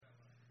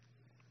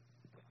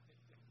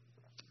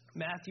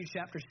Matthew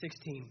chapter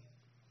 16.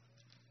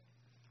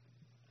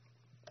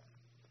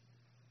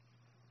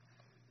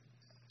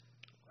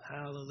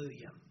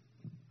 Hallelujah.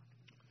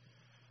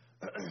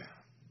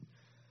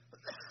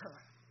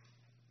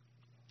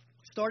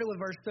 Starting with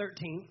verse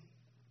 13.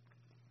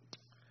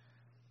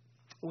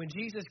 When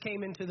Jesus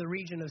came into the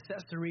region of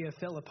Caesarea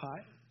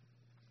Philippi,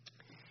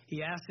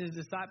 he asked his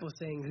disciples,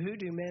 saying, "Who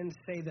do men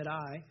say that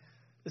I,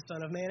 the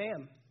Son of Man,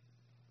 am?"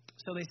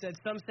 So they said,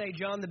 "Some say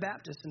John the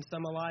Baptist, and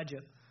some Elijah,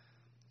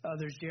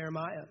 others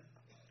Jeremiah,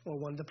 or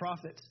one of the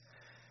prophets."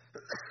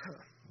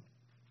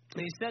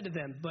 And he said to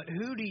them, "But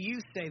who do you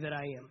say that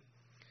I am?"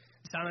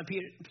 Simon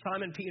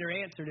Peter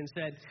answered and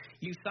said,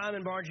 "You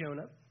Simon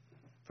Bar-Jonah,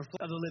 for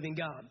flesh of the living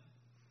God."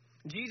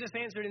 Jesus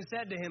answered and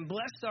said to him,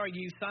 "Blessed are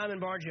you, Simon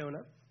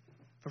Bar-Jonah,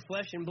 for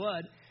flesh and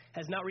blood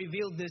has not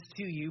revealed this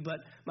to you, but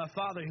my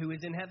Father who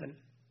is in heaven.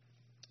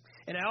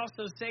 And I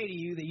also say to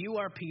you that you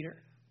are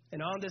Peter,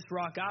 and on this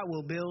rock I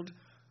will build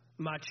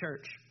my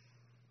church.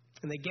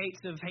 And the gates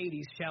of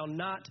Hades shall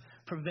not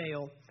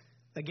prevail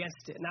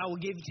against it. And I will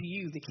give to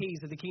you the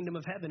keys of the kingdom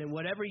of heaven. And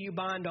whatever you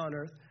bind on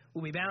earth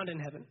will be bound in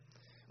heaven.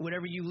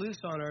 Whatever you loose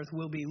on earth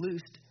will be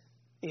loosed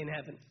in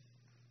heaven."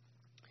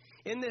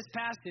 In this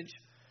passage,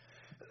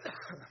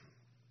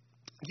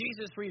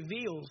 Jesus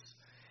reveals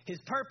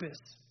his purpose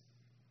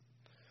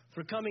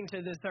for coming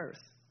to this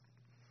earth.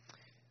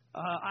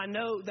 I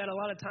know that a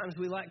lot of times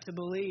we like to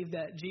believe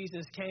that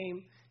Jesus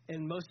came,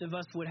 and most of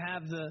us would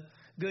have the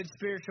good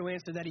spiritual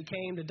answer that he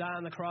came to die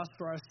on the cross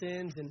for our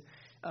sins and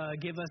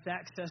give us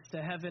access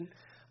to heaven.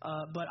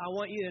 But I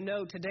want you to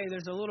know today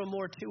there's a little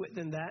more to it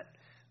than that.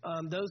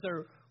 Those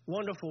are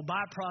wonderful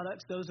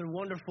byproducts. Those are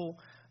wonderful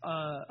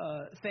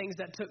things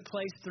that took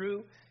place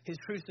through his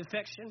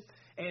crucifixion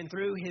and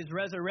through his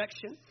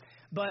resurrection.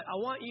 But I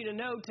want you to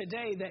know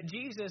today that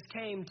Jesus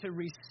came to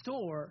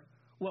restore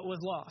what was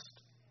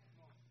lost.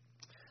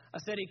 I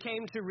said he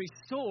came to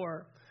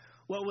restore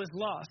what was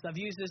lost. I've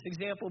used this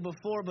example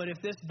before, but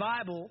if this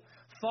Bible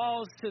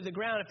falls to the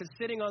ground, if it's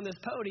sitting on this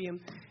podium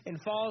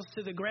and falls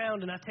to the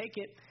ground and I take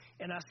it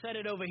and I set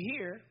it over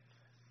here,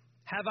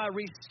 have I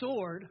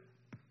restored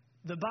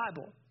the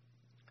Bible?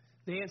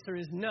 The answer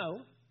is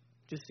no,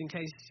 just in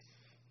case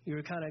you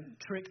were kind of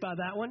tricked by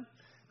that one.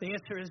 The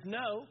answer is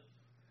no.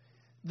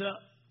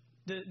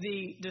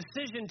 The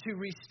decision to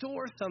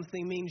restore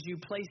something means you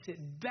place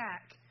it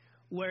back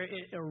where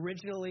it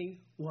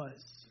originally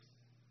was.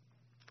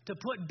 To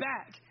put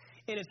back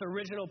in its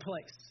original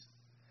place.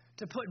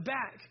 To put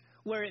back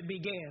where it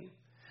began.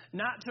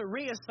 Not to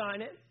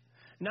reassign it.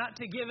 Not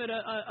to give it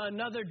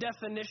another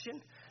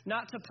definition.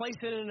 Not to place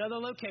it in another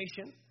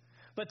location.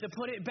 But to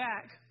put it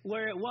back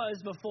where it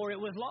was before it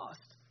was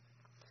lost.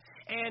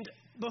 And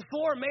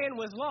before man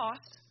was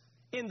lost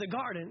in the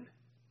garden,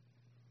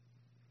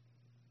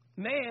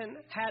 man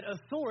had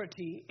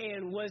authority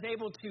and was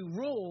able to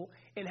rule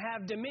and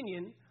have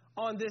dominion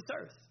on this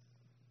earth.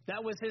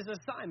 That was his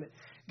assignment.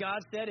 God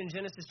said in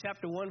Genesis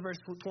chapter 1, verse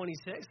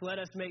 26, "Let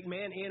us make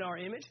man in our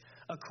image,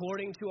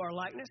 according to our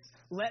likeness.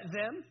 Let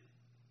them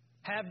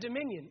have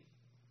dominion."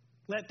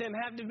 Let them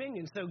have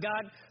dominion. So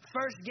God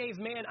first gave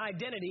man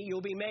identity.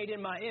 You'll be made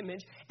in my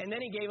image. And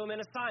then he gave him an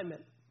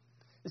assignment.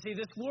 You see,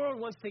 this world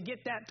wants to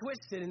get that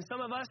twisted. And some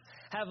of us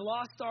have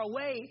lost our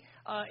way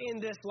in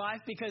this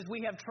life because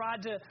we have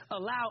tried to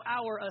allow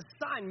our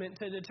assignment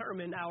to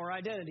determine our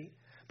identity.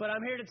 But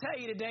I'm here to tell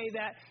you today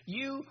that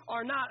you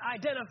are not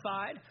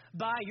identified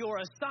by your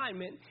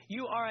assignment.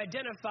 You are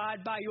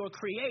identified by your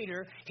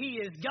Creator. He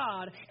is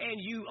God,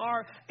 and you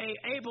are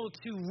able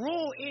to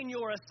rule in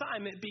your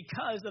assignment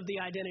because of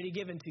the identity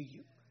given to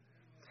you.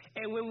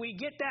 And when we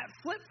get that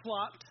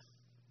flip-flopped,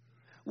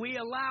 we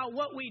allow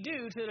what we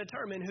do to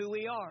determine who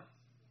we are.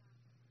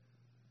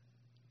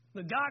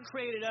 But God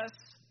created us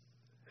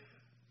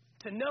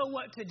to know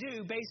what to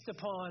do based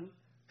upon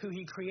who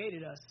He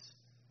created us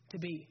to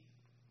be.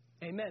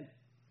 Amen.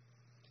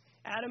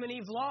 Adam and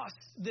Eve lost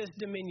this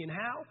dominion.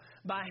 How?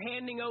 By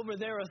handing over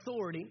their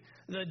authority.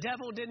 The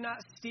devil did not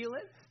steal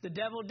it. The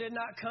devil did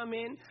not come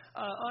in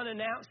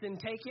unannounced and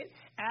take it.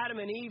 Adam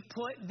and Eve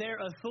put their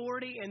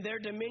authority and their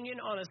dominion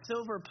on a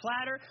silver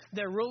platter,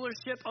 their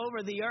rulership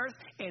over the earth,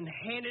 and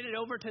handed it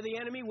over to the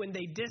enemy when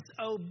they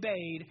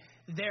disobeyed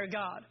their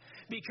God.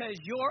 Because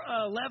your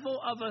level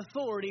of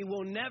authority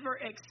will never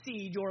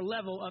exceed your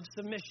level of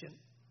submission.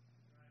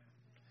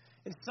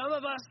 And some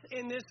of us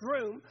in this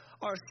room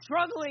are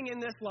struggling in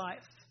this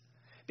life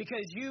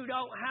because you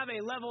don't have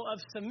a level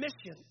of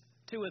submission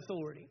to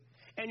authority.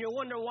 And you're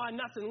wondering why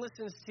nothing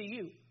listens to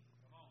you.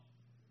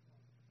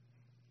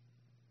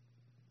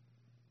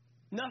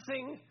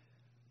 Nothing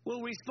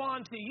will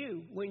respond to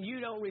you when you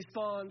don't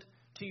respond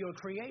to your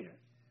Creator.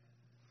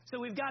 So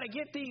we've got to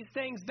get these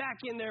things back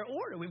in their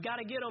order. We've got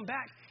to get them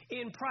back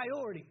in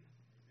priority.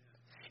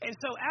 And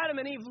so Adam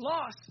and Eve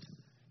lost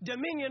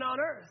dominion on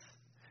earth.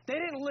 They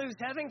didn't lose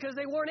heaven because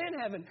they weren't in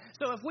heaven.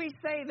 So if we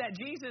say that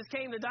Jesus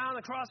came to die on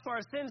the cross for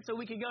our sins so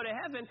we could go to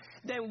heaven,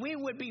 then we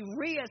would be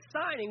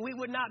reassigning. We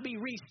would not be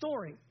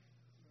restoring.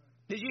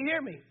 Did you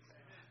hear me?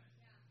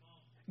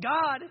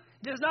 God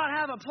does not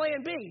have a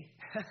plan B.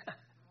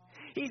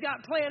 He's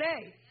got plan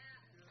A.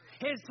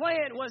 His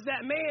plan was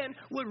that man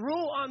would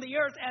rule on the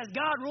earth as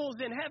God rules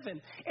in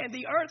heaven. And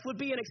the earth would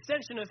be an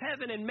extension of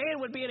heaven, and man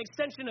would be an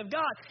extension of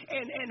God.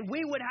 And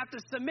we would have to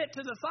submit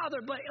to the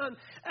Father. But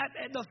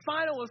at the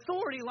final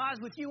authority lies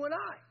with you and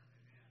I.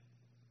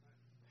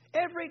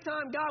 Every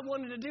time God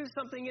wanted to do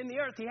something in the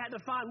earth, he had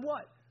to find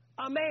what?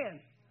 A man.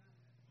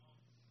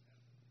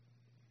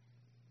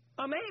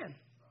 A man.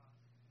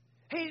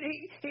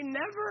 He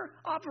never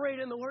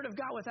operated in the Word of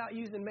God without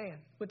using man.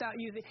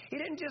 He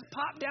didn't just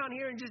pop down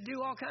here and just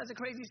do all kinds of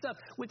crazy stuff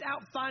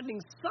without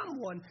finding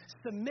someone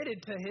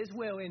submitted to his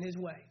will in his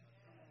way.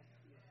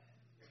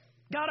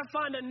 Got to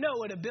find a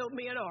Noah to build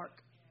me an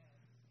ark.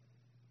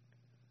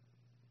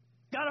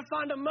 Got to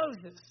find a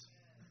Moses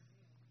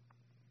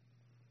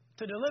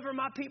to deliver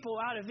my people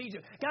out of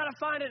Egypt. Got to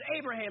find an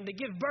Abraham to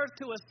give birth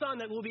to a son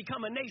that will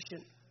become a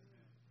nation.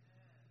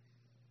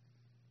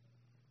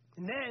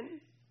 And then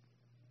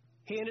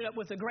he ended up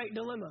with a great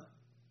dilemma.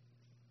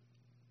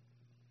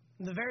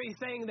 The very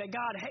thing that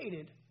God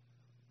hated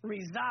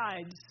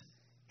resides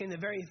in the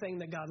very thing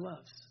that God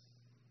loves.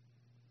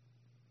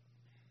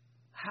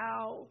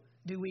 How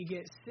do we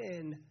get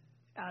sin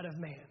out of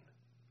man?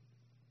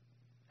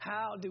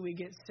 How do we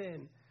get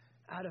sin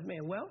out of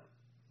man? Well,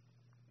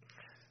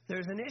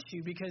 there's an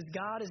issue because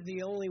God is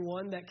the only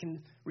one that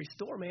can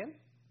restore man.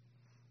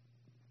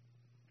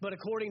 But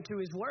according to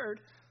his word,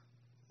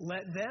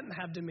 let them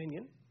have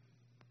dominion.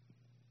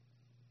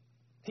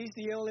 He's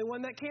the only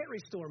one that can't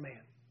restore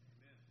man.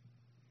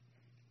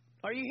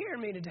 Are you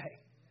hearing me today?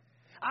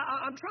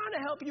 I'm trying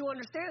to help you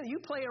understand that you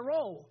play a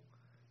role.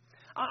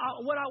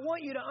 What I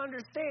want you to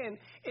understand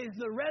is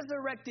the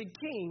resurrected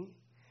King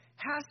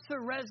has to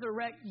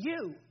resurrect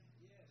you.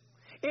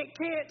 It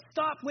can't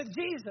stop with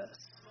Jesus.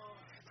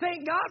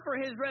 Thank God for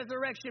his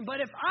resurrection.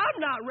 But if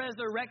I'm not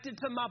resurrected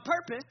to my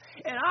purpose,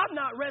 and I'm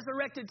not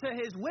resurrected to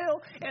his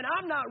will, and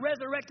I'm not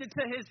resurrected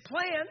to his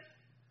plan,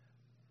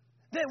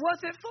 then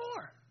what's it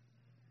for?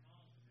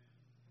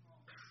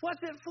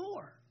 What's it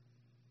for?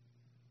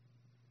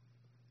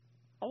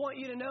 I want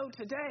you to know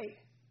today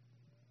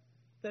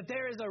that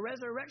there is a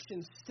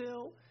resurrection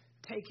still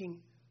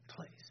taking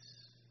place.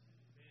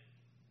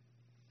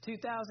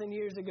 2,000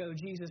 years ago,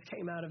 Jesus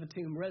came out of a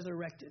tomb,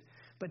 resurrected.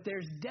 But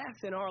there's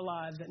death in our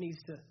lives that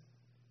needs to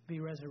be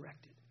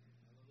resurrected.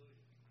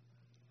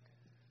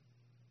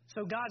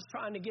 So God's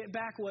trying to get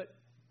back what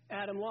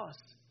Adam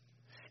lost.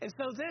 And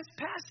so this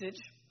passage,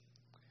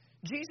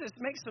 Jesus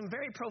makes some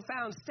very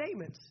profound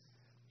statements.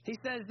 He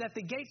says that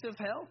the gates of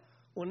hell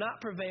will not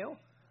prevail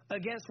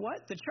against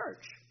what? The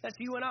church. That's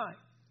you and I.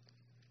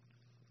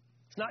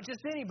 It's not just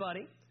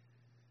anybody.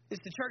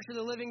 It's the church of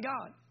the living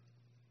God.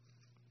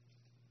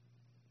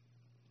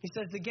 He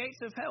says the gates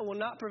of hell will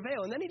not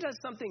prevail. And then he does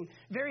something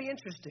very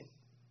interesting.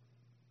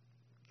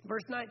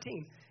 Verse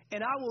 19.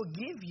 And I will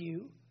give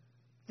you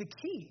the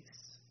keys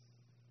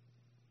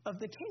of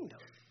the kingdom.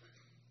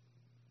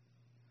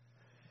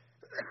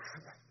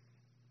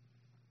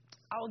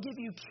 I will give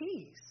you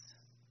keys.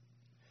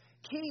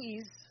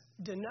 Keys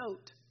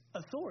denote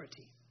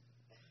authority.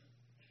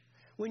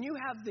 When you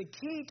have the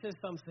key to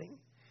something,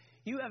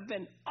 you have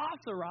been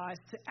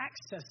authorized to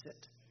access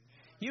it.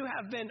 You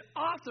have been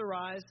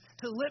authorized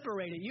to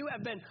liberate it. You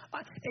have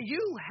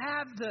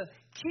the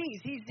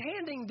keys. He's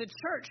handing the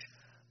church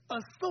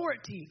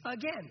authority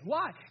again.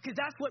 Why? Because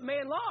that's what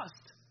man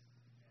lost.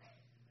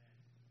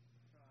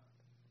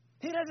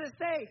 He doesn't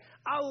say,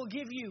 I will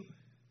give you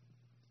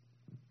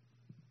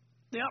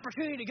the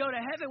opportunity to go to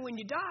heaven when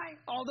you die,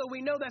 although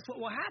we know that's what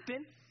will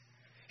happen.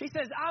 He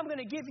says, I'm going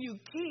to give you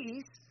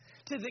keys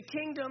to the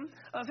kingdom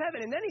of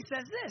heaven. And then he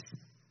says this,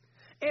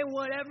 and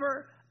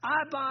whatever I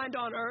bind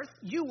on earth,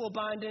 you will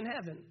bind in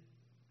heaven.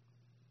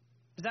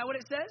 Is that what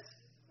it says?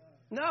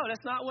 No,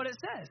 that's not what it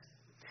says.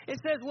 It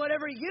says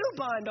whatever you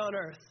bind on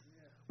earth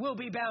will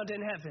be bound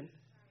in heaven.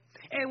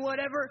 And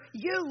whatever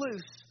you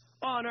loose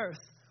on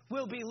earth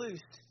will be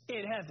loosed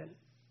in heaven.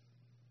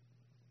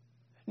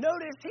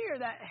 Notice here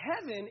that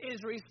heaven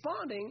is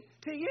responding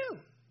to you.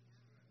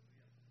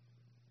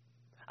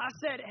 I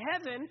said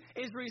heaven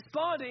is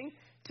responding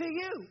to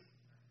you.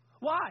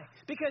 Why?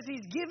 Because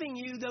he's giving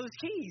you those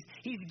keys.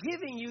 He's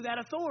giving you that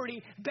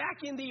authority back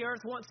in the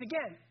earth once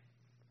again.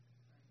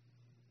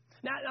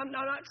 Now, I'm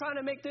not trying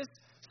to make this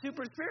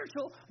super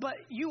spiritual, but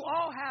you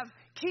all have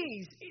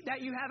keys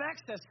that you have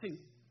access to.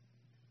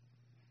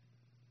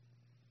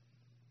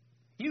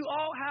 You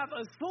all have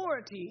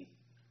authority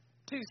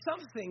to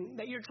something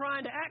that you're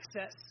trying to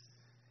access,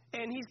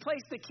 and he's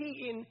placed the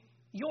key in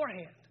your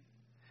hand.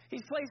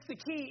 He's placed the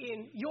key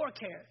in your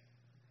care.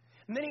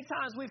 Many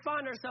times we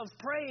find ourselves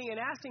praying and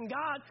asking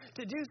God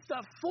to do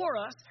stuff for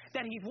us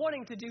that he's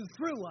wanting to do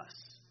through us.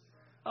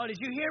 Oh, did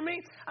you hear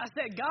me? I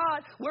said,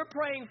 God, we're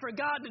praying for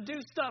God to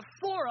do stuff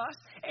for us,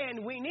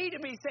 and we need to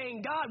be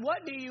saying, God,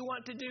 what do you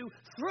want to do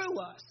through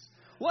us?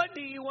 What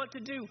do you want to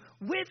do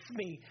with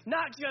me,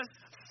 not just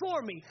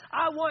for me?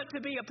 I want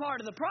to be a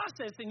part of the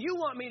process, and you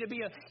want me to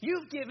be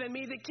you've given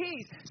me the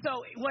keys.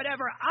 So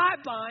whatever I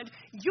bind,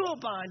 you'll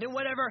bind, and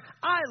whatever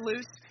I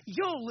loose,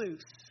 you'll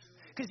loose.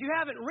 Because you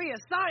haven't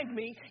reassigned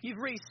me, you've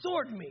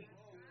restored me.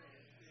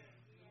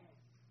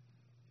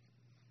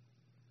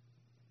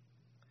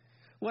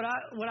 What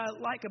I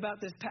like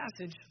about this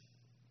passage,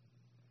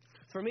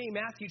 for me,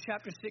 Matthew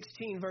chapter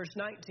 16, verse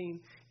 19,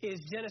 is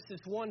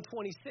Genesis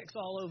 1:26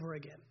 all over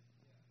again.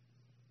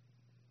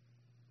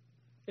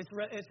 It's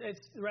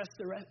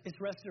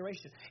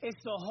restoration.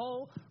 It's the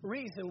whole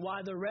reason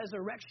why the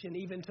resurrection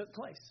even took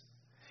place.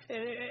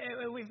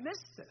 And we've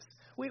missed this.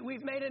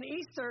 We've made an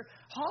Easter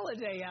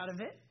holiday out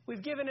of it.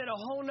 We've given it a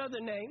whole nother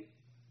name.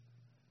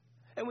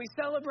 And we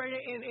celebrate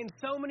it in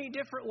so many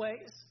different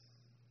ways.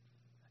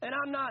 And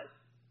I'm not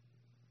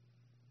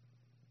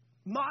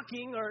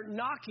mocking or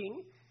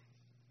knocking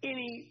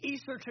any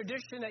Easter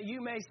tradition that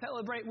you may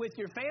celebrate with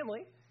your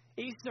family.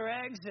 Easter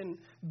eggs and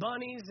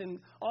bunnies and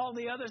all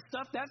the other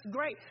stuff, that's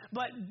great.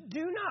 But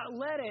do not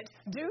allow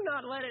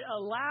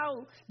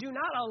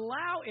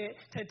it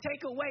to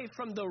take away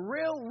from the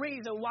real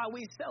reason why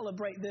we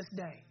celebrate this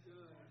day.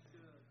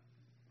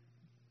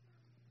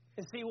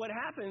 And see, what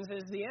happens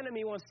is the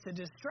enemy wants to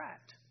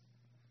distract.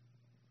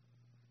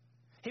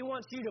 He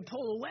wants you to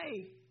pull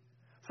away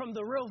from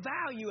the real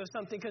value of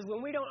something, because when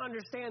we don't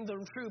understand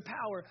the true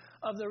power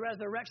of the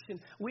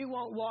resurrection, we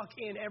won't walk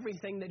in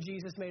everything that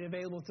Jesus made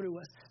available through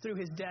us, through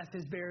his death,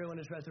 his burial, and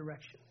his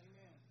resurrection.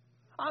 Amen.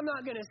 I'm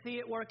not going to see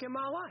it work in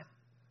my life.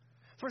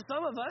 For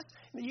some of us,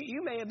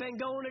 you may have been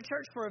going to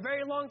church for a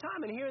very long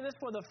time and hearing this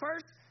for the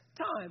first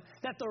time,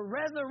 that the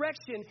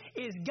resurrection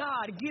is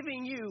God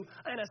giving you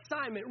an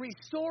assignment,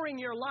 restoring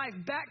your life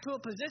back to a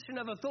position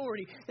of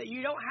authority, that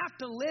you don't have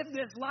to live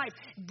this life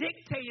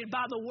dictated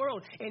by the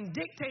world and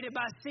dictated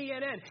by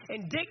CNN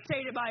and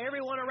dictated by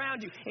everyone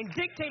around you and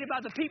dictated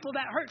by the people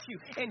that hurt you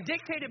and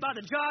dictated by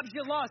the jobs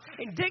you lost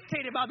and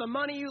dictated by the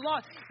money you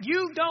lost.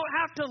 You don't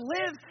have to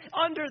live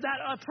under that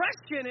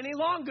oppression any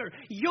longer.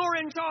 You're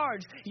in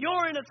charge.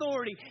 You're in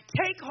authority.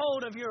 Take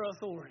hold of your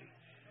authority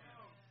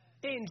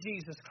in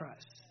Jesus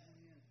Christ.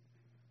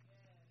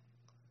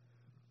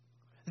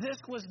 This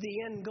was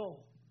the end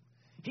goal.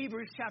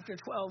 Hebrews chapter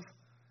 12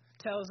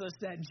 tells us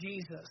that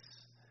Jesus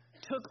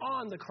took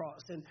on the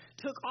cross and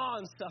took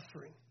on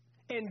suffering,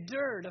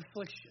 endured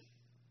affliction.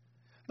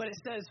 But it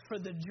says, for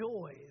the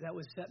joy that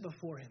was set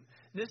before him.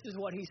 This is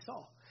what he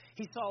saw.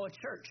 He saw a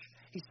church.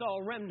 He saw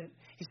a remnant.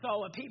 He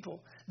saw a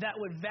people that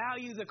would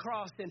value the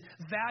cross and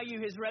value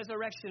his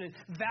resurrection and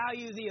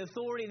value the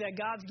authority that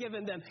God's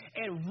given them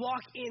and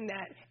walk in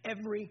that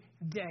every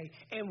day.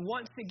 And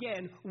once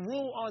again,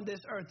 rule on this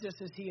earth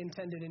just as he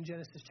intended in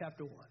Genesis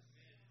chapter 1.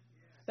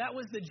 That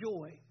was the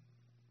joy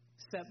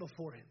set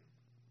before him.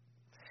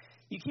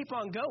 You keep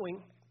on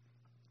going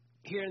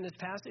here in this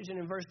passage, and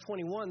in verse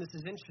 21, this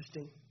is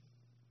interesting.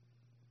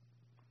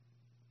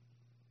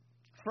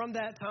 From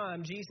that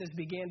time, Jesus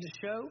began to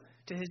show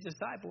to his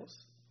disciples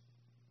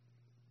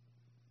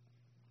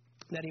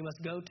that he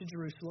must go to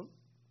Jerusalem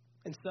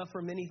and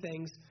suffer many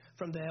things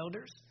from the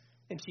elders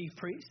and chief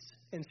priests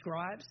and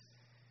scribes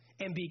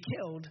and be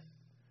killed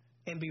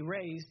and be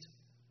raised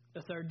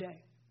the third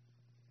day.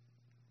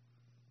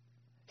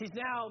 He's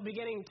now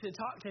beginning to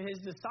talk to his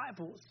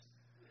disciples.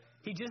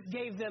 He just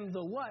gave them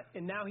the what,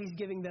 and now he's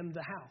giving them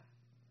the how.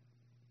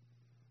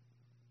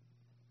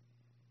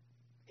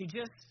 He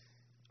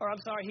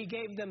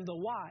gave them the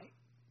why.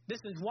 This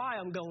is why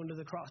I'm going to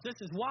the cross. This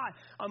is why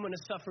I'm going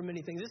to suffer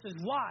many things. This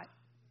is why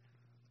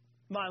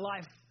my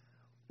life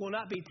will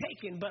not be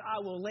taken, but I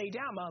will lay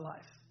down my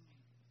life.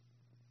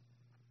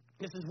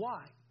 This is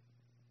why.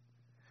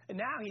 And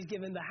now he's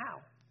given the how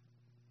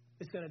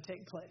it's going to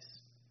take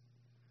place.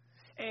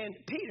 And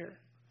Peter,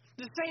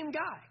 the same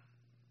guy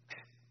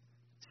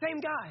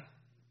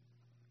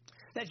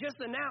that just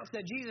announced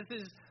that Jesus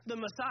is the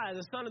Messiah,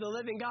 the Son of the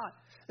living God,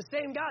 the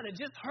same guy that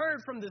just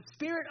heard from the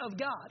Spirit of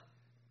God.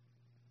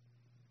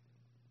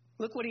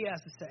 Look what he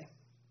has to say.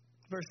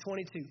 Verse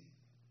 22.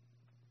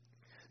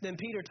 Then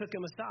Peter took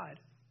him aside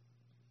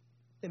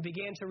and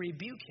began to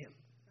rebuke him.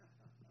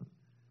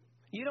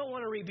 You don't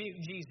want to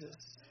rebuke Jesus.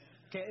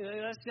 Okay,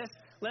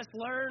 let's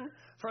learn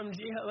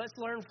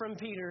from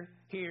Peter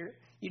here.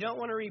 You don't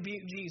want to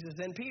rebuke Jesus.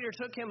 Then Peter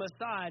took him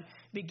aside,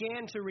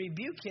 began to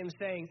rebuke him,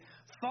 saying,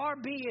 far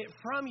be it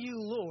from you,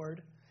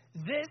 Lord,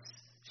 this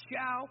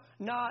shall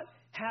not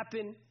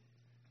happen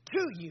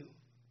to you.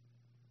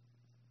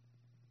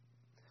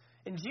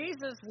 And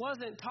Jesus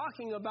wasn't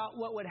talking about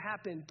what would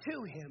happen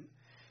to him.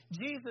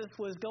 Jesus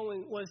was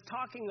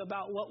talking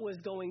about what was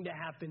going to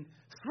happen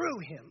through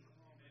him.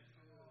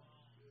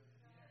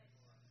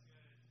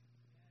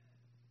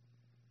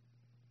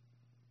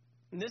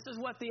 And this is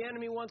what the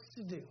enemy wants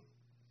to do.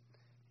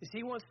 Is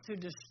he wants to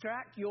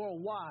distract your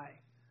why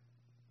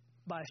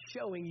by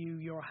showing you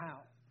your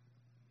how.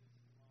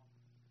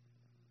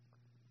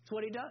 That's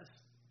what he does.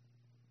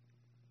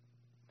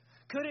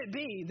 Could it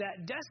be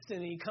that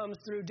destiny comes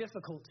through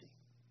difficulty?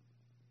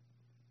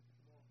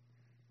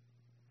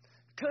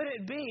 Could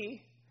it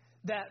be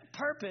that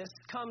purpose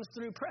comes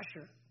through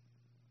pressure?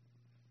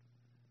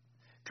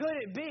 Could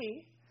it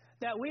be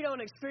that we don't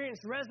experience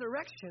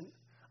resurrection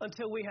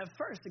until we have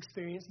first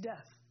experienced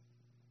death?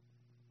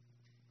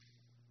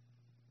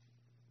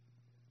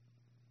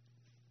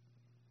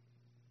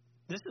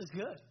 This is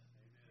good.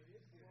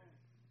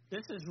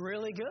 This is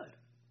really good,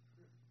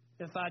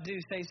 if I do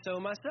say so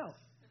myself.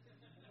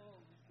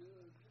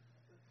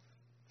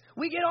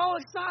 We get all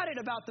excited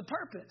about the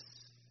purpose,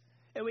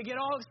 and we get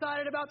all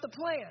excited about the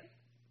plan.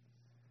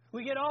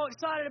 We get all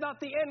excited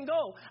about the end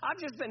goal. I've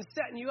just been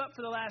setting you up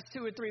for the last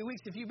 2 or 3 weeks.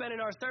 If you've been in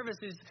our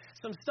services,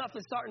 some stuff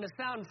is starting to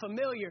sound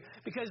familiar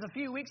because a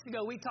few weeks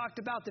ago we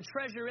talked about the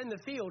treasure in the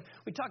field.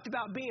 We talked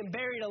about being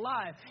buried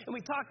alive. And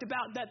we talked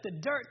about that the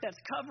dirt that's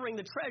covering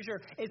the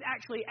treasure is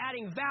actually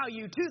adding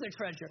value to the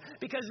treasure.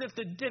 Because if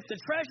the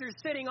treasure's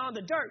sitting on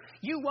the dirt,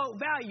 you won't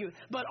value it.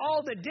 But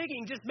all the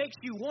digging just makes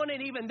you want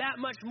it even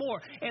that much more.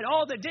 And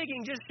all the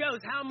digging just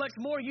shows how much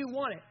more you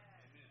want it.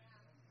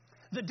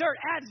 The dirt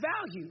adds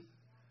value.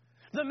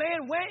 The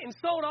man went and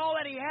sold all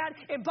that he had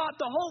and bought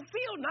the whole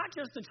field, not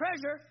just the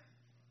treasure.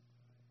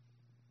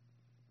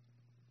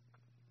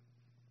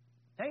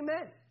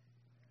 Amen.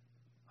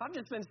 I've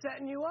just been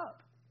setting you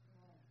up.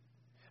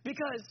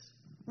 Because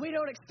we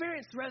don't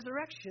experience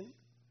resurrection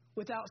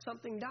without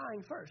something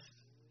dying first.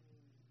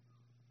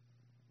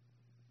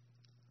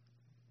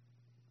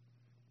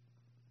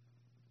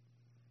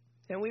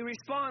 And we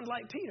respond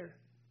like Peter.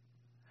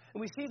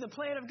 And we see the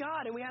plan of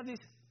God and we have this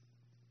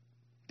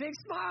big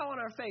smile on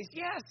our face.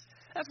 Yes,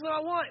 that's what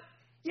I want.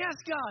 Yes,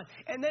 God.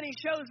 And then he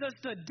shows us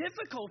the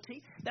difficulty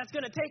that's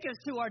going to take us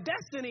to our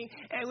destiny.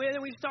 And then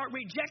we start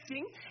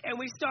rejecting and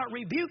we start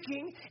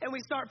rebuking and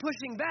we start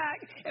pushing back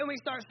and we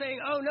start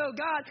saying, oh, no,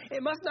 God,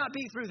 it must not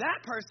be through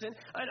that person.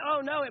 And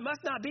oh, no, it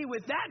must not be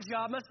with that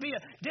job. It must be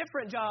a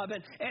different job.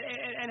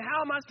 And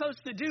how am I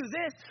supposed to do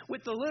this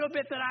with the little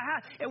bit that I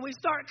have? And we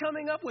start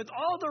coming up with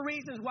all the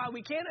reasons why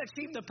we can't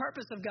achieve the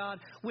purpose of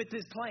God with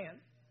this plan.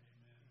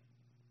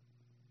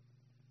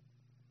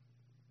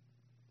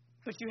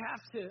 But you have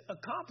to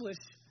accomplish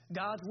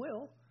God's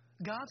will,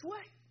 God's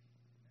way.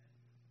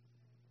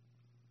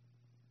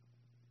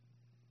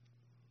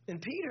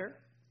 And Peter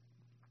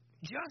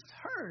just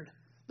heard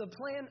the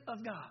plan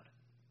of God.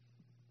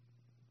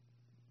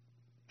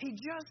 He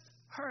just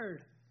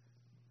heard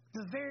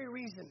the very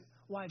reason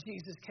why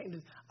Jesus came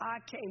to. I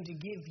came to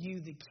give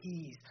you the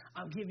keys.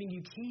 I'm giving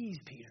you keys,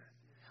 Peter.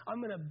 I'm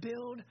going to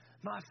build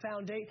my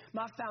foundation.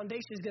 My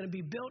foundation is going to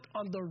be built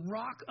on the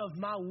rock of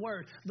my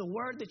word. The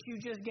word that you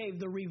just gave,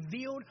 the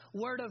revealed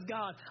word of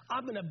God.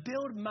 I'm going to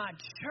build my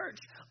church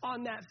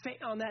on that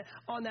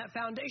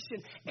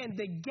foundation. And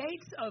the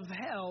gates of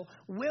hell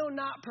will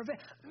not prevail.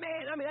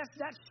 Man, I mean,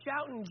 that's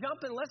shouting,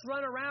 jumping. Let's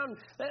run around.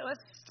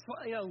 Let's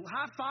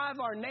high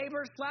five our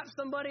neighbor, slap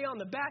somebody on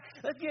the back.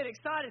 Let's get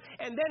excited.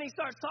 And then he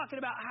starts talking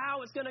about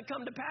how it's going to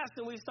come to pass,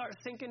 and we start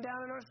sinking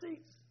down in our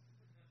seats.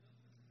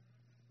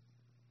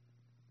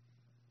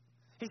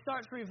 He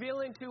starts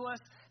revealing to us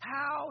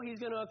how he's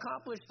going to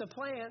accomplish the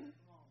plan,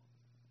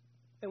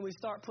 and we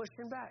start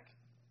pushing back.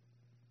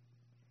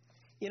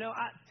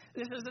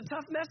 This is a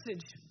tough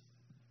message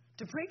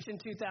to preach in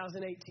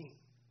 2018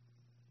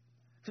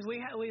 because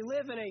we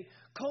live in a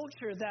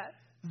culture that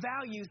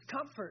values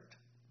comfort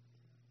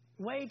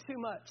way too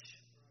much.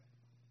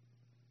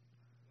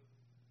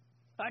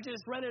 I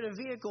just rented a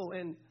vehicle,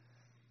 and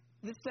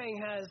this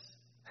thing has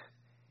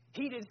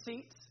heated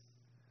seats,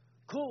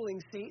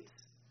 cooling seats.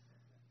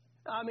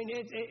 I mean,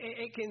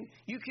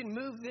 you can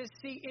move this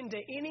seat into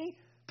any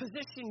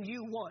position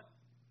you want.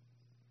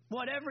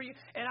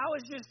 And I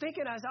was just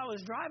thinking as I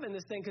was driving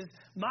this thing, because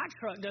my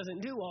truck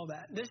doesn't do all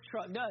that. This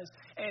truck does.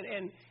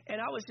 And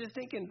I was just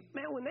thinking,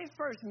 man, when they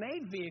first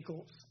made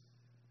vehicles,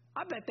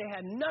 I bet they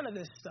had none of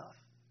this stuff.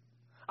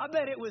 I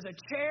bet it was a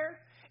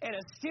chair and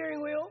a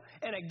steering wheel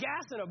and a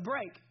gas and a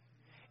brake.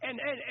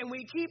 And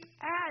we keep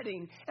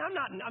adding. And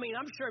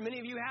I'm sure many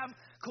of you have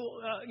cool,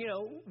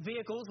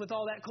 vehicles with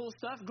all that cool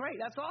stuff. Great,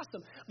 that's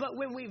awesome. But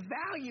when we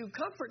value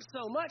comfort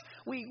so much,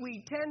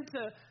 we tend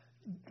to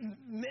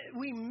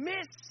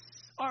miss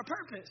our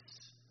purpose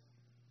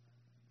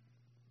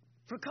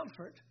for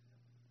comfort.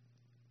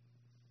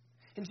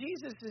 And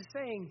Jesus is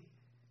saying,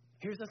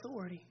 here's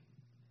authority.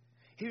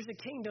 Here's a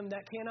kingdom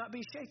that cannot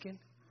be shaken.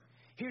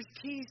 Here's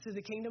keys to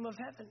the kingdom of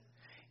heaven.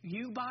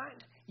 You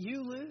bind,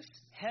 you loose,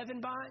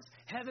 heaven binds,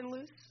 heaven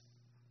loose.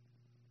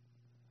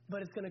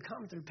 But it's going to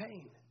come through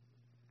pain.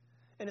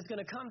 And it's going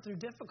to come through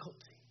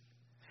difficulty.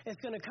 It's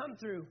going to come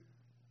through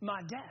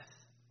my death.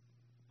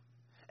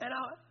 And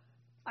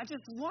I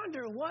just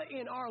wonder what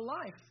in our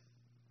life,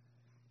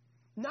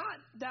 not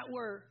that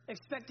we're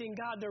expecting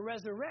God to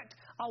resurrect,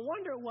 I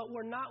wonder what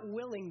we're not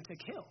willing to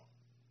kill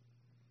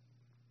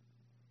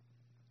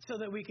so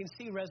that we can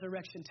see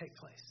resurrection take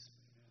place.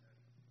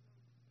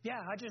 Yeah,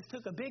 I just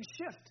took a big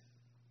shift.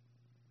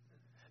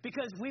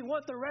 Because we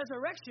want the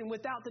resurrection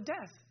without the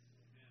death.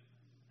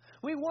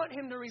 We want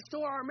him to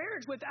restore our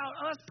marriage without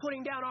us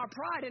putting down our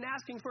pride and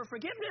asking for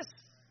forgiveness.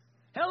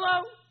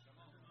 Hello?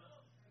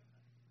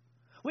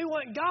 We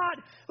want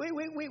God. We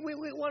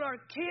want our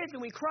kids,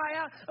 and we cry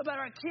out about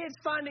our kids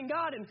finding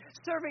God and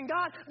serving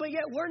God, but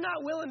yet we're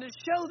not willing to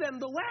show them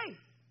the way.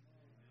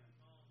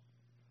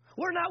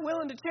 We're not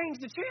willing to change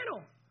the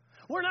channel.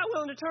 We're not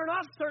willing to turn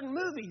off certain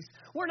movies.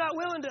 We're not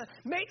willing to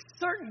make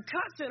certain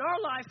cuts in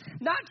our life,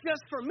 not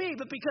just for me,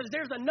 but because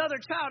there's another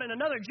child and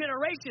another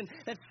generation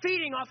that's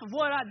feeding off of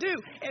what I do.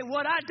 And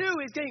what I do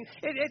is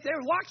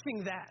they're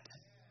watching that.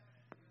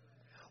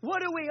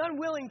 What are we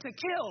unwilling to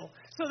kill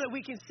so that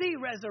we can see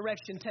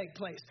resurrection take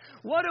place?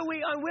 What are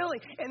we unwilling?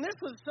 And this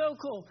was so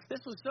cool. This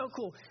was so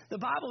cool. The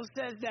Bible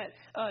says that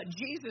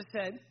Jesus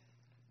said,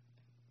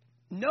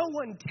 no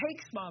one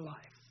takes my life.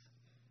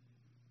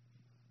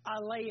 I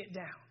lay it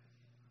down.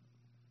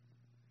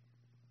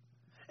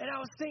 And I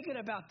was thinking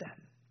about that.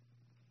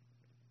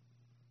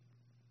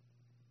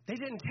 They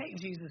didn't take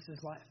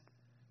Jesus' life.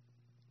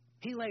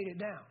 He laid it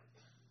down.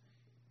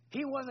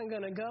 He wasn't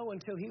going to go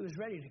until he was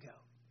ready to go.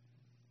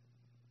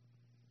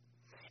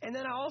 And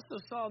then I also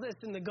saw this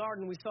in the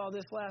garden. We saw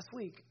this last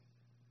week.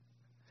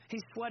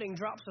 He's sweating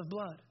drops of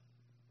blood,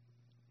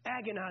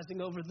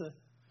 agonizing over the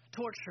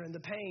torture and the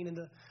pain and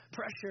the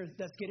pressure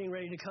that's getting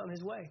ready to come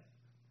his way.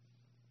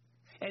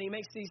 And he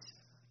makes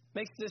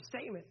this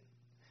statement.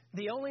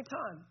 The only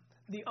time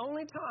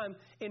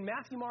in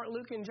Matthew, Mark,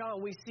 Luke, and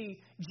John we see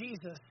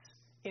Jesus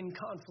in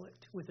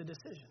conflict with a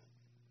decision.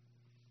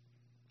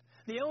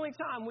 The only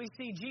time we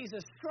see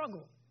Jesus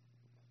struggle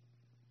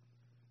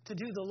to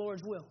do the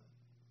Lord's will.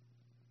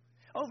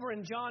 Over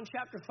in John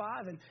chapter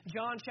 5 and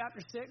John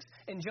chapter 6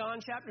 and John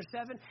chapter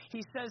 7,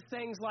 he says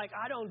things like,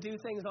 I don't do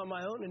things on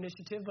my own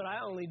initiative, but I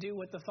only do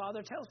what the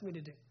Father tells me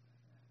to do.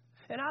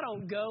 And I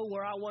don't go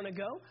where I want to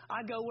go.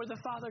 I go where the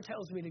Father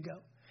tells me to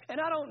go.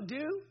 And I don't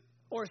do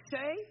or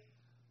say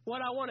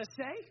what I want to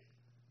say.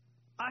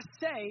 I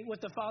say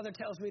what the Father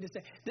tells me to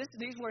say.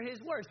 These were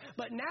his words.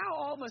 But now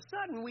all of a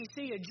sudden we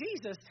see a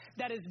Jesus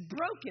that is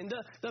broken.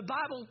 The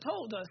Bible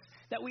told us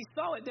that we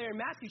saw it there in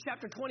Matthew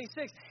chapter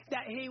 26,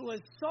 that he was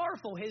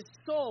sorrowful. His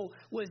soul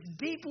was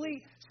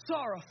deeply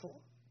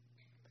sorrowful.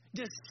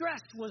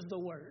 Distressed was the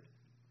word.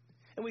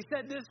 And we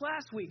said this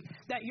last week,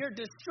 that your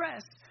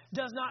distress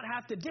does not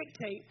have to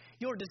dictate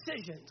your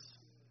decisions.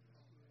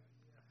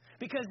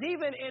 Because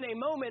even in a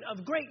moment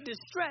of great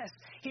distress,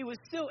 he was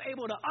still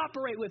able to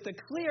operate with a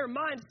clear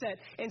mindset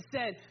and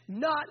said,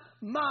 not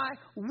my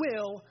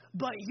will,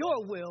 but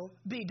your will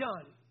be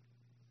done.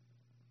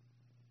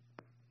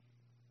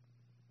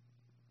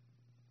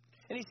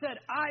 And he said,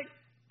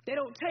 they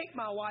don't take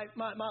my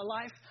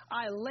life,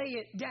 I lay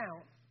it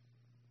down.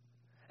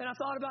 And I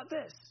thought about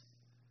this.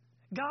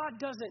 God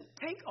doesn't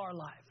take our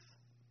life.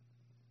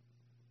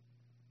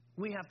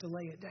 We have to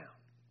lay it down.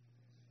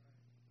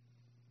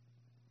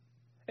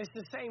 It's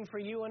the same for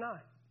you and I.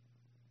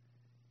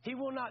 He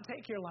will not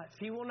take your life.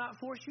 He will not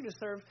force you to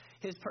serve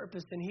his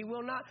purpose. And he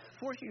will not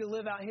force you to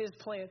live out his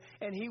plan.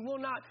 And he will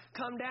not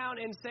come down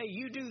and say,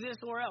 you do this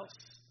or else.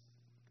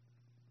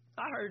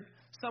 I heard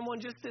someone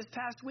just this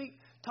past week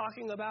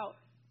talking about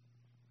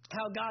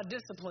how God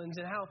disciplines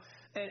and how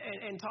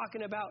and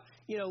talking about,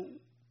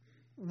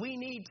 we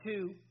need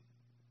to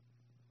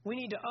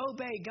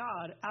obey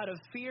God out of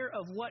fear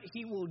of what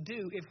he will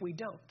do if we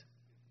don't.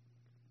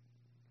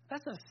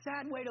 That's a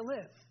sad way to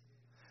live.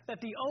 That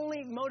the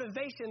only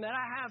motivation that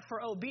I have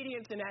for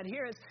obedience and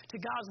adherence to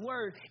God's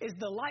word is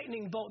the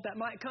lightning bolt that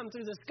might come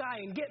through the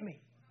sky and get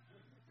me.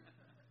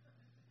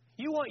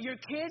 You want your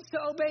kids to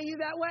obey you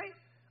that way?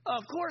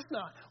 Of course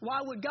not.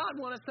 Why would God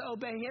want us to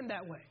obey him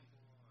that way?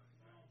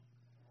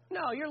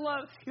 No,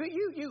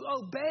 you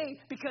obey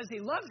because he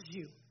loves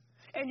you.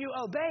 And you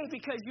obey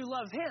because you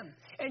love him.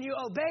 And you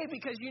obey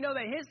because you know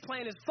that his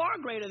plan is far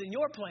greater than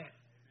your plan.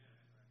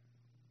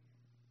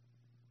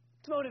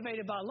 It's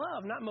motivated by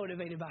love, not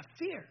motivated by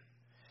fear.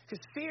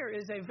 Because fear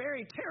is a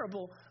very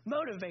terrible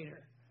motivator.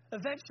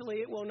 Eventually,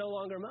 it will no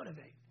longer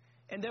motivate.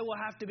 And there will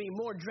have to be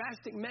more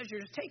drastic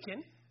measures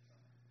taken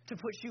to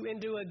put you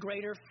into a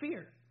greater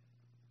fear.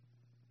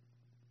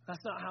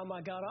 That's not how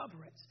my God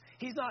operates.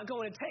 He's not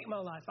going to take my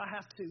life. I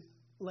have to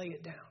lay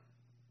it down.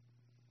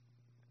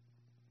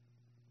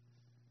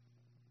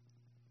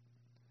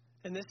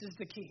 And this is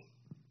the key.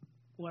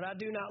 What I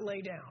do not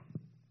lay down,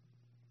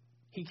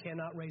 he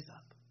cannot raise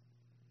up.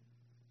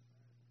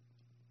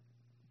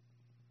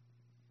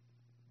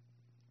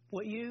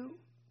 What you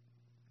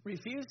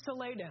refuse to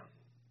lay down,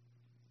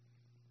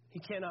 he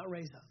cannot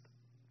raise up.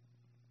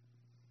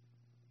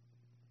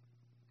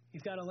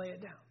 You've got to lay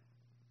it down.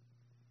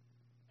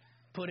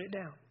 Put it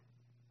down.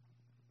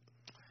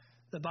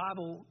 The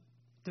Bible,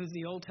 through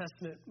the Old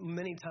Testament,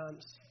 many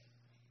times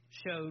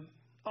showed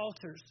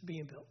altars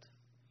being built.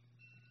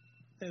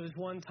 There was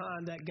one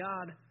time that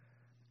God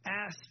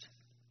asked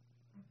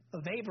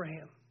of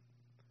Abraham,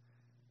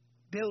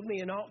 build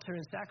me an altar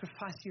and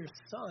sacrifice your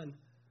son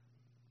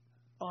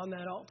on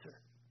that altar.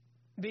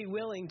 Be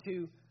willing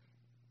to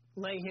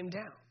lay him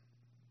down.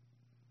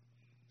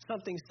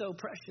 Something so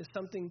precious,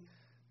 something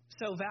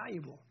so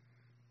valuable,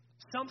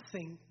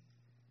 something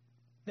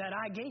that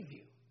I gave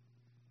you,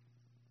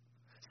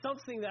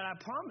 something that I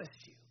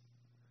promised you.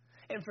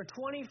 And for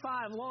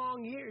 25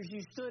 long years,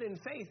 you stood in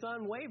faith,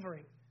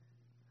 unwavering,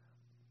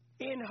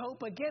 in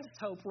hope against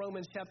hope,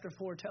 Romans chapter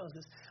 4 tells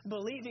us,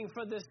 believing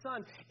for the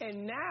Son.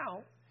 And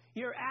now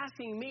you're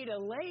asking me to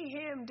lay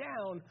him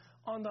down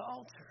on the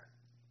altar.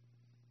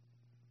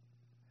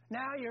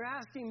 Now you're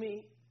asking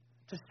me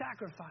to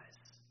sacrifice.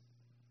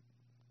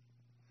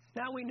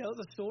 Now we know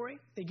the story.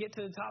 They get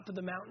to the top of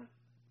the mountain,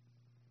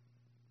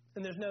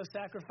 and there's no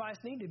sacrifice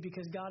needed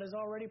because God has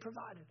already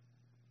provided.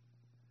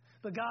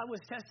 But God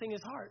was testing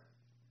his heart.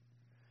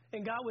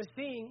 And God was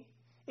seeing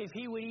if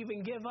he would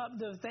even give up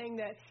the thing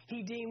that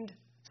he deemed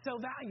so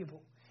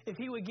valuable. If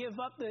he would give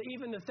up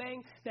even the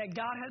thing that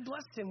God had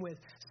blessed him with.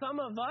 Some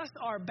of us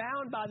are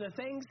bound by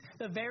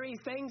the very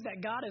things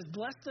that God has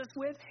blessed us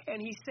with, and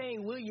he's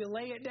saying, will you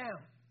lay it down?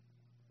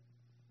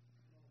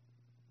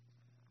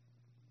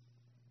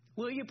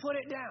 Will you put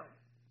it down?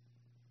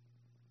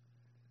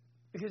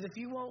 Because if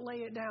you won't lay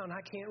it down,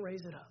 I can't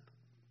raise it up.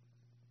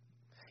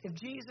 If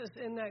Jesus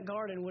in that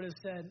garden would have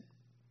said,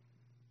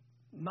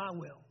 my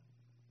will,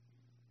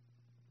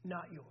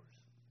 not yours,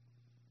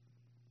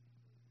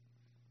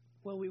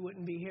 well, we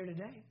wouldn't be here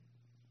today.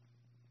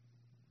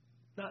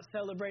 Not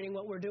celebrating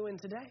what we're doing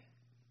today.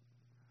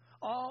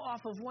 All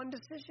off of one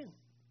decision.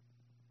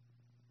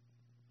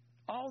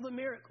 All the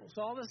miracles,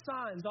 all the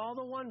signs, all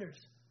the wonders,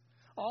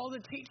 all the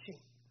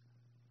teaching,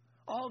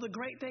 all the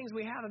great things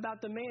we have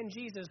about the man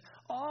Jesus,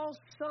 all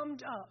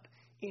summed up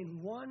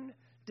in one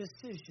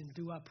decision.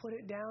 Do I put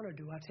it down or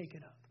do I take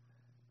it up?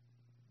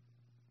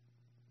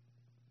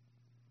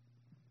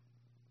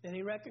 And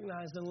he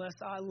recognized, unless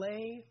I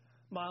lay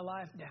my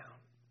life down,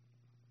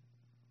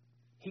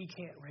 he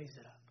can't raise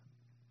it up.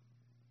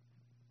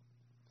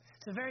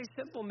 It's a very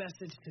simple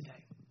message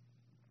today.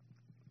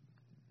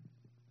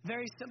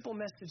 Very simple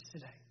message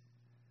today.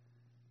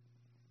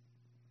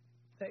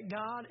 That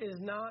God is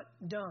not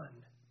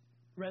done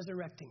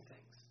resurrecting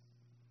things.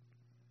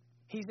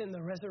 He's in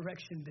the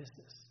resurrection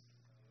business.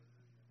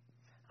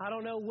 I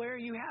don't know where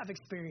you have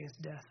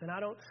experienced death, and I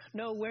don't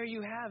know where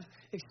you have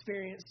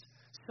experienced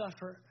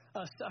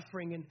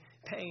suffering and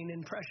pain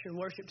and pressure.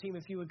 Worship team,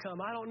 if you would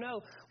come. I don't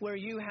know where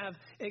you have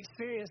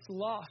experienced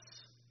loss,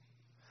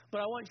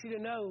 but I want you to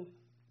know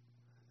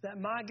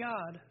that my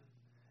God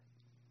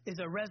is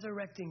a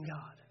resurrecting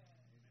God.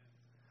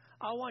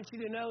 I want you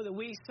to know that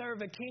we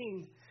serve a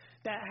King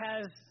that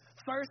has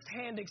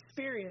firsthand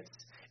experience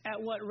at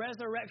what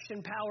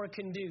resurrection power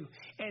can do.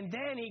 And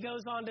then he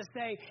goes on to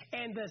say,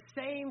 and the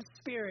same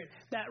Spirit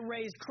that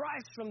raised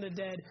Christ from the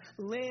dead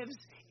lives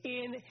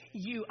in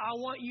you. I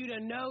want you to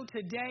know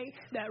today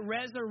that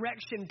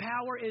resurrection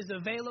power is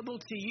available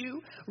to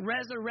you.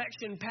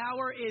 Resurrection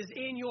power is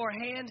in your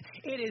hand.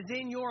 It is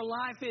in your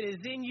life. It is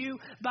in you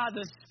by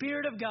the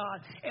Spirit of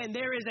God. And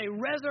there is a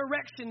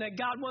resurrection that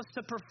God wants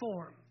to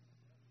perform.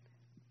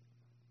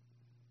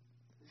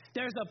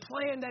 There's a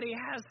plan that he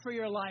has for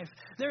your life.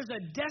 There's a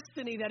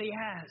destiny that he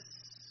has.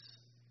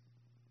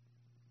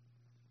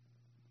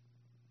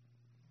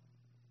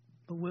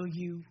 But will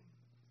you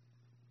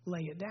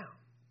lay it down?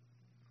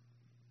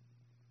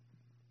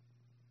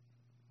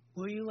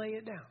 Will you lay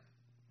it down?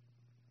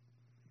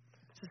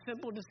 It's a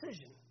simple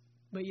decision,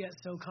 but yet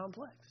so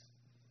complex.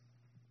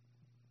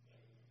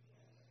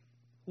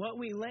 What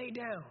we lay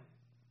down,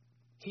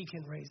 he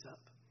can raise up.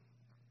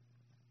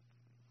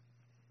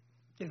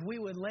 If we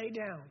would lay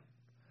down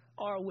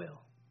our will.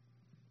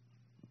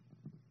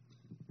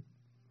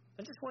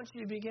 I just want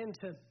you to begin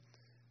to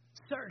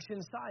search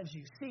inside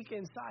you, seek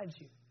inside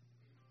you.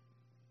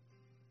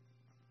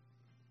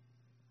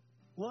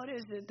 What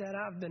is it that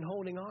I've been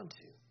holding on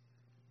to?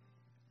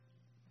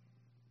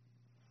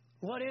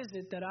 What is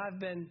it that I've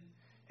been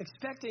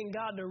expecting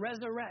God to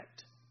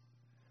resurrect,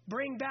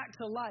 bring back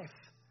to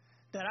life,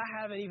 that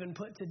I haven't even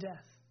put to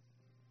death?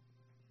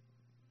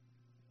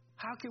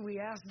 How can we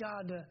ask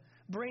God to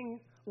bring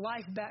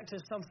life back to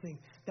something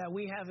that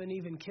we haven't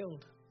even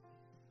killed?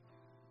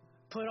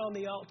 Put on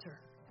the altar.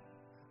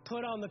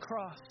 Put on the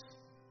cross.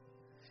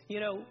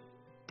 You know,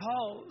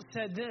 Paul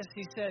said this.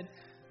 He said,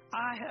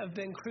 I have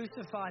been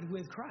crucified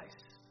with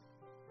Christ.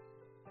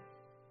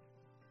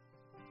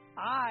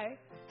 I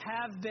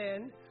have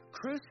been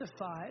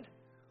crucified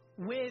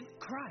with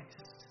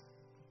Christ.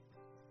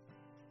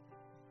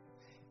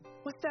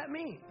 What's that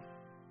mean?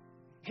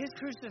 His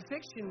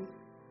crucifixion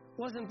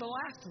wasn't the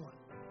last one.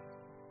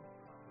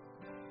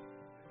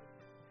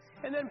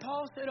 And then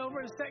Paul said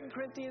over in 2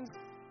 Corinthians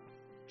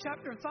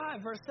chapter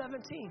 5, verse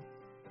 17,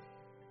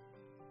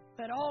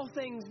 that all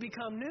things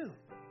become new.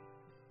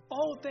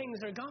 Old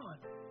things are gone.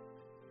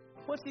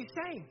 What's he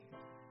saying?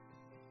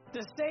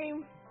 The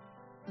same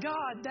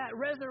God that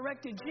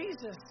resurrected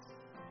Jesus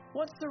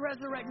wants to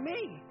resurrect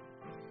me.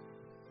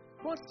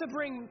 Wants to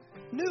bring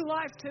new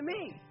life to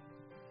me.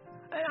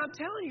 And I'm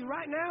telling you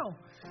right now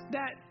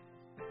that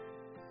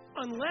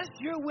unless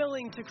you're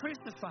willing to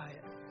crucify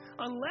it,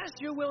 unless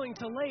you're willing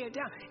to lay it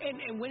down.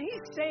 And when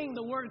he's saying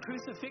the word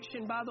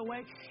crucifixion, by the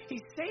way,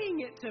 he's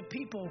saying it to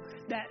people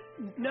that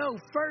know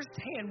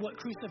firsthand what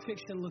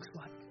crucifixion looks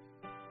like.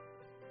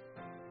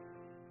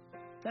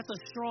 That's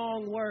a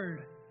strong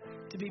word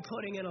to be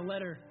putting in a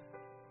letter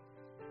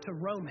to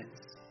Romans.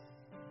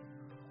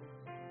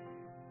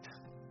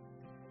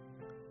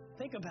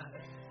 Think about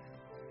it.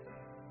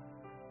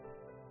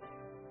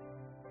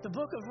 The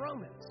book of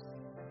Romans.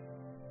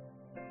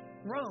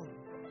 Rome.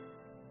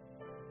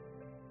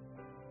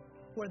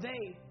 Where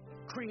they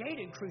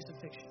created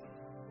crucifixion,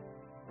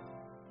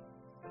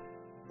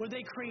 where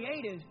they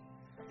created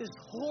this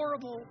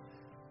horrible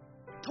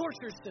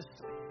torture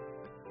system.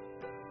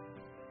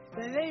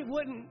 And they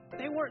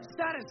weren't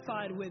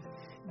satisfied with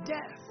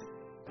death.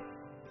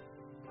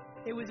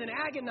 It was an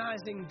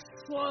agonizing,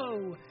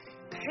 slow,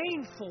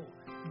 painful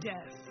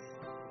death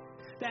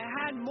that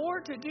had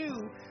more to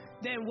do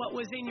than what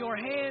was in your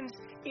hands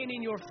and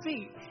in your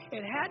feet.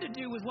 It had to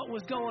do with what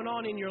was going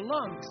on in your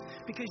lungs,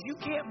 because you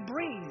can't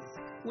breathe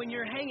when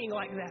you're hanging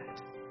like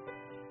that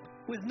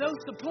with no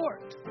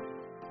support.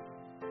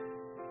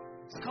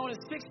 It's called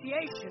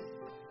asphyxiation.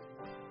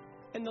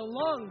 And the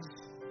lungs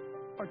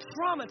are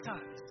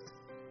traumatized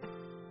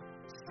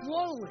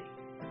slowly.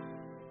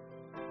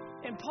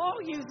 And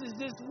Paul uses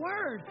this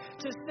word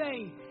to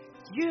say,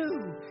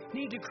 you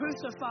need to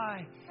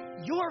crucify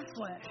your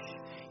flesh.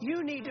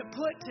 You need to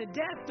put to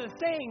death the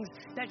things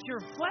that your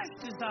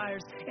flesh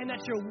desires and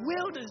that your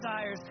will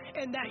desires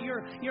and that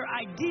your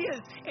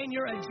ideas and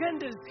your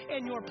agendas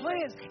and your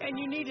plans. And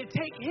you need to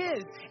take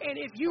His. And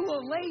if you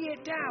will lay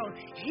it down,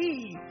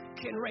 He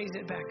can raise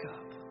it back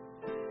up.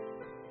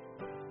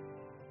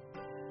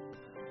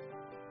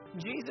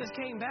 Jesus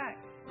came back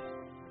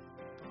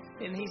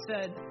and He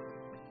said,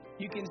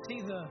 you can see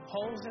the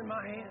holes in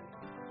my hand.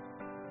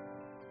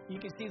 You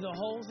can see the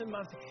holes in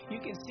my... You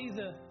can see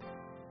the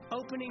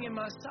opening in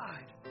my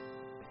side.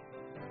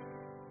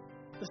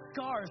 The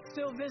scar is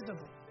still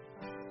visible.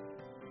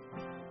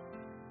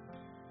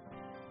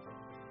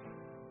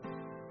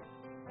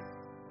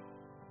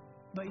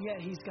 But yet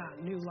He's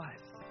got new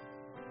life.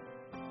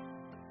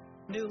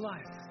 New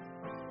life.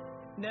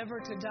 Never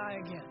to die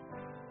again.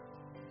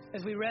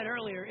 As we read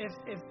earlier,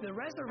 if the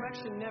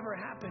resurrection never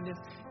happened, if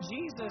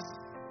Jesus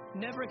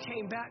never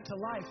came back to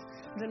life,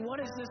 then what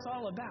is this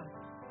all about?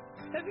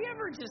 Have you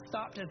ever just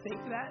stopped to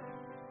think that?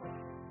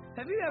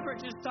 Have you ever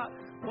just thought,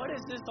 what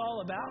is this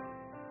all about?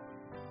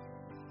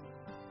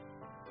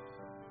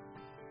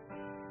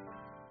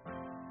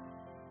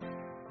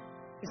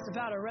 It's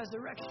about a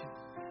resurrection.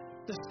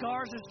 The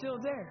scars are still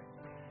there.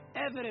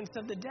 Evidence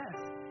of the death.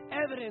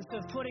 Evidence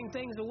of putting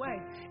things away.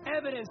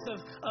 Evidence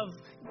of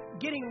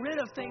getting rid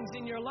of things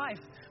in your life.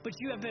 But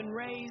you have been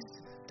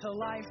raised to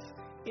life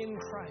in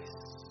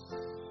Christ.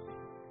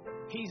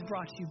 He's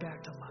brought you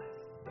back to life.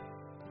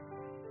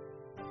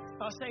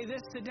 I'll say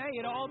this today,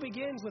 it all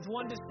begins with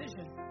one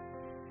decision.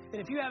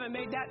 And if you haven't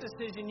made that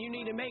decision, you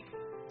need to make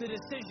the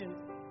decision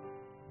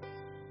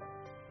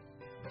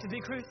to be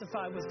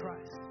crucified with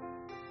Christ.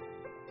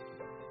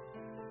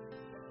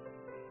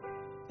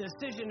 The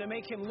decision to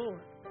make Him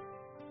Lord.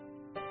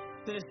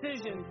 The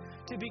decision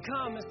to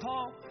become, as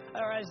Paul,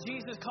 or as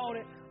Jesus called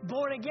it,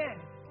 born again.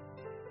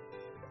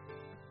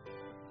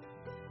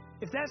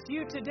 If that's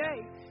you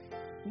today,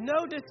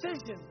 no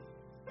decision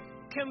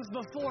comes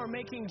before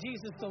making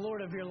Jesus the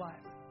Lord of your life.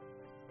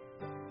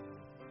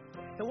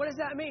 And what does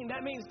that mean?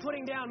 That means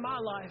putting down my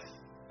life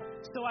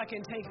so I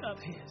can take up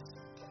His.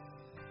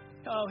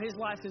 Oh, His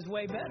life is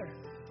way better.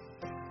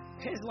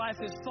 His life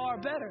is far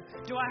better.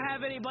 Do I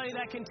have anybody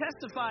that can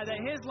testify that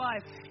His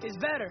life is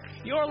better?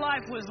 Your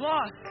life was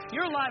lost.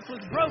 Your life was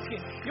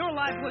broken. Your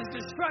life was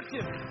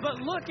destructive.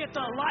 But look at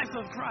the life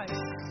of Christ.